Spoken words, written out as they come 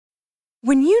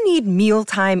When you need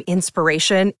mealtime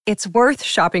inspiration, it's worth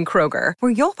shopping Kroger,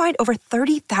 where you'll find over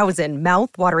 30,000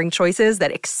 mouth-watering choices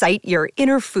that excite your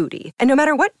inner foodie. And no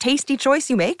matter what tasty choice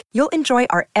you make, you'll enjoy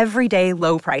our everyday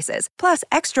low prices, plus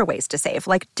extra ways to save,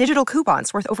 like digital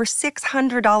coupons worth over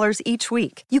 $600 each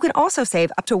week. You can also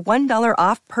save up to $1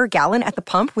 off per gallon at the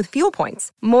pump with fuel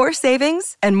points. More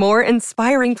savings and more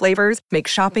inspiring flavors make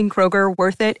shopping Kroger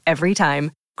worth it every time.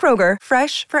 Kroger,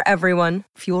 fresh for everyone.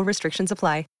 Fuel restrictions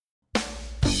apply.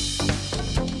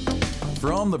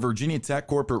 From the Virginia Tech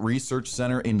Corporate Research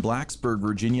Center in Blacksburg,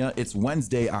 Virginia, it's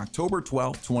Wednesday, October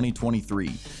 12th,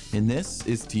 2023, and this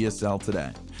is TSL Today.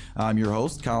 I'm your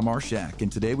host, Kyle Marshak,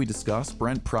 and today we discuss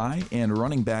Brent Pry and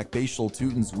running back Bashal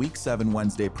Tutin's Week 7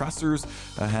 Wednesday pressers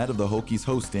ahead of the Hokies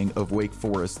hosting of Wake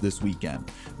Forest this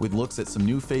weekend, with looks at some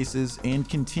new faces and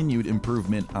continued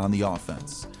improvement on the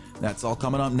offense. That's all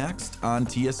coming up next on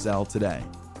TSL Today.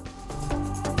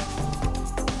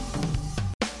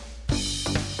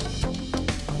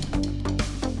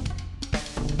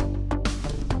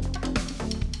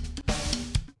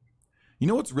 You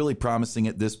know what's really promising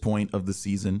at this point of the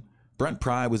season? Brent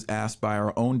Pry was asked by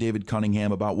our own David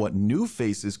Cunningham about what new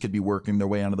faces could be working their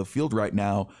way onto the field right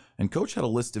now, and Coach had a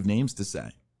list of names to say.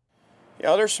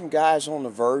 Yeah, there's some guys on the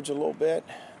verge a little bit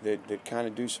that kind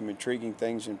of do some intriguing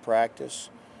things in practice.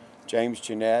 James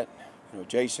Jeanette,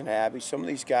 Jason Abbey, some of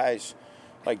these guys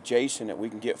like Jason that we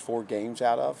can get 4 games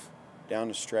out of down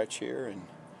the stretch here. And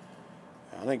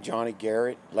I think Johnny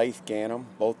Garrett, Laith Ganem,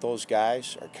 both those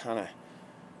guys are kind of,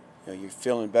 you're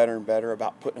feeling better and better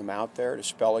about putting them out there to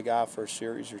spell a guy for a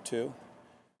series or two.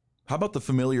 How about the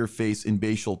familiar face in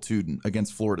Bashal Tutin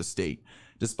against Florida State?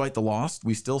 Despite the loss,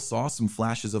 we still saw some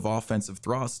flashes of offensive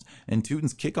thrust, and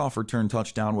Tutin's kickoff return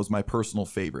touchdown was my personal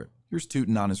favorite. Here's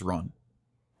Tutin on his run.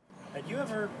 Had you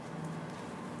ever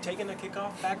taken a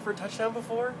kickoff back for a touchdown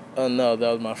before? No,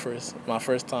 that was my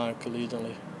first time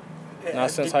collegially. Not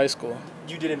since high school.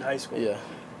 You did in high school? Yeah.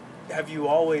 Have you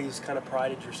always kind of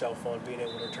prided yourself on being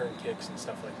able to return kicks and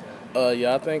stuff like that?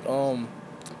 Yeah, I think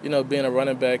being a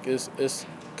running back is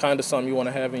kind of something you want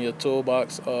to have in your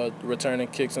toolbox, returning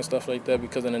kicks and stuff like that,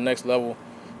 because in the next level,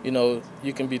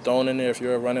 you can be thrown in there if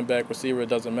you're a running back, receiver, it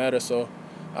doesn't matter. So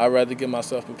I'd rather get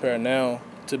myself prepared now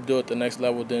to do it the next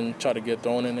level than try to get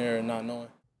thrown in there and not knowing.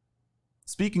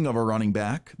 Speaking of a running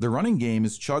back, the running game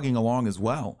is chugging along as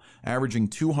well, averaging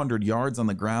 200 yards on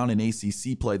the ground in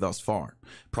ACC play thus far.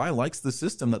 Pry likes the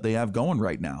system that they have going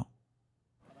right now.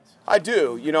 I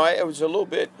do. It was a little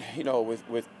bit,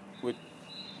 with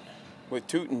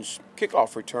Tutin's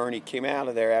kickoff return, he came out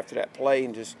of there after that play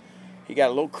and he got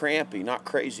a little crampy, not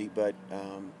crazy, but,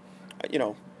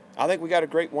 I think we got a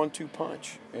great 1-2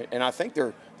 punch. And I think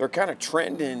they're kind of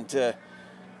trending to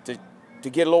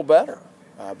get a little better.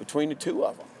 Between the two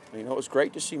of them. It was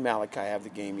great to see Malachi have the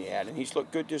game he had, and he's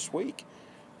looked good this week.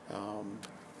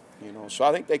 So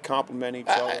I think they complement each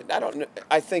other. I don't know.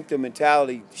 I think the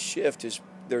mentality shift is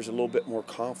there's a little bit more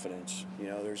confidence.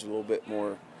 There's a little bit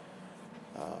more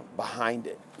behind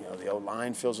it. The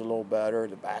O-line feels a little better.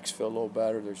 The backs feel a little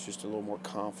better. There's just a little more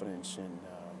confidence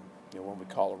in what we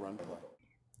call a run play.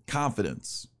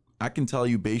 Confidence. I can tell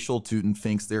you Bashal Tutin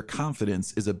thinks their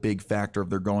confidence is a big factor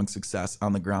of their growing success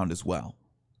on the ground as well.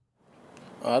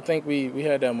 I think we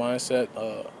had that mindset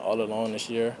all along this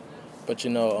year. But,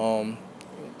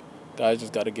 guys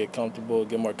just got to get comfortable,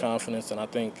 get more confidence. And I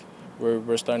think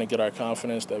we're starting to get our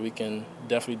confidence that we can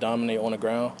definitely dominate on the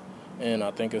ground. And I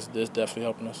think it's definitely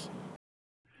helping us.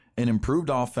 An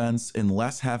improved offense and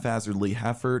less haphazardly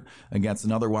effort against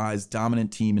an otherwise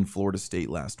dominant team in Florida State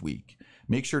last week.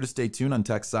 Make sure to stay tuned on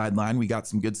Tech Sideline. We got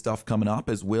some good stuff coming up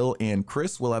as Will and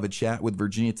Chris will have a chat with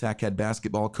Virginia Tech head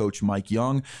basketball coach Mike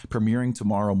Young, premiering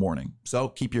tomorrow morning. So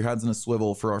keep your heads in a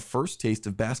swivel for our first taste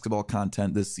of basketball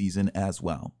content this season as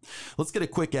well. Let's get a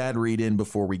quick ad read in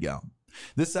before we go.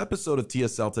 This episode of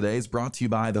TSL Today is brought to you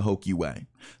by the Hokie Way.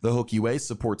 The Hokie Way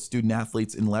supports student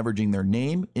athletes in leveraging their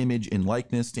name, image, and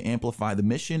likeness to amplify the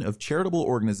mission of charitable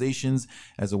organizations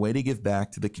as a way to give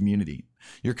back to the community.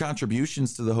 Your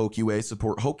contributions to the Hokie Way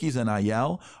support Hokies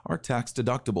NIL are tax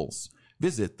deductibles.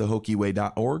 Visit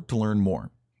thehokieway.org to learn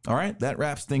more. All right, that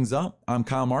wraps things up. I'm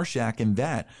Kyle Marshak, and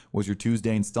that was your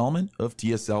Tuesday installment of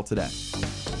TSL Today.